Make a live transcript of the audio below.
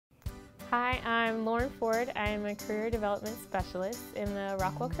Hi, I'm Lauren Ford. I'm a Career Development Specialist in the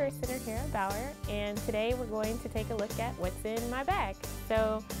Rockwell Career Center here at Bauer, and today we're going to take a look at what's in my bag.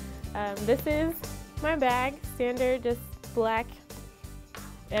 So this is my bag, standard, just black,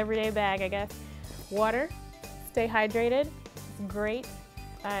 everyday bag, I guess. Water, stay hydrated, it's great.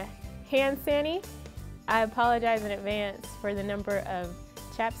 Hand sani, I apologize in advance for the number of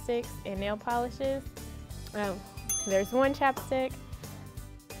chapsticks and nail polishes. There's one chapstick.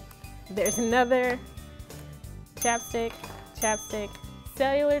 There's another chapstick,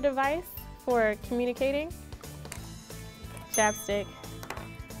 cellular device for communicating, chapstick.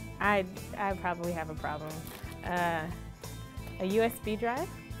 I probably have a problem. A USB drive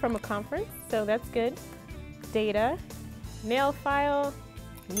from a conference, so that's good. Data, nail file,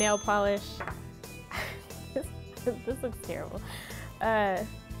 nail polish. This looks terrible.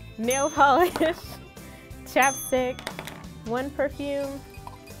 Nail polish, chapstick, one perfume,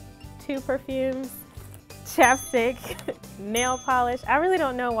 2 perfumes, chapstick, nail polish. I really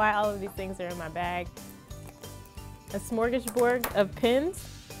don't know why all of these things are in my bag. A smorgasbord of pins.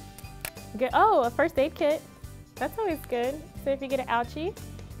 Oh, a first aid kit. That's always good. So if you get an ouchie,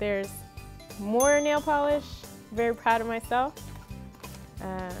 there's more nail polish. Very proud of myself.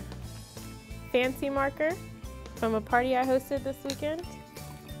 Fancy marker from a party I hosted this weekend.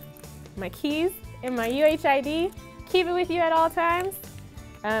 My keys and my UHID. Keep it with you at all times.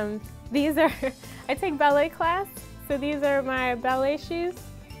 These are, I take ballet class, so these are my ballet shoes.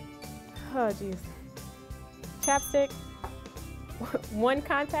 Oh geez. Chapstick, one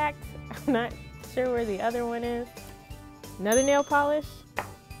contact, I'm not sure where the other one is. Another nail polish.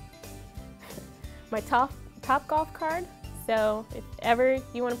 My top golf card, so if ever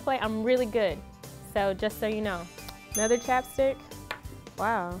you want to play, I'm really good. So just so you know. Another chapstick.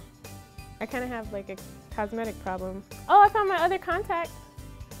 Wow, I kind of have like a cosmetic problem. Oh, I found my other contact.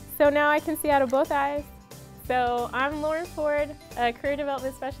 So now I can see out of both eyes. So I'm Lauren Ford, a Career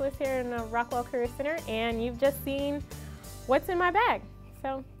Development Specialist here in the Rockwell Career Center, and you've just seen what's in my bag.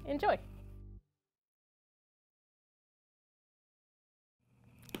 So enjoy.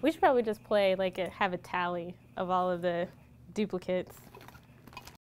 We should probably just play, like have a tally of all of the duplicates.